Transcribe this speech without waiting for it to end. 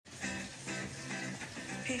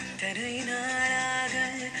இத்தனை நாளாக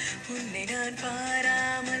உன்னை நான்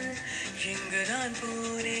பாராமல் எங்குதான்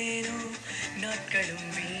போனேனோ நாட்களும்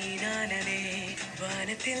வீணானதே.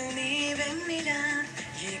 வானத்தில் நீ வெண்ணிலா,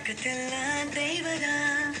 ஏக்கத்தில் நான் தெய்வதா.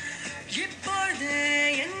 இப்பொழுது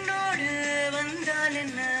என்னோடு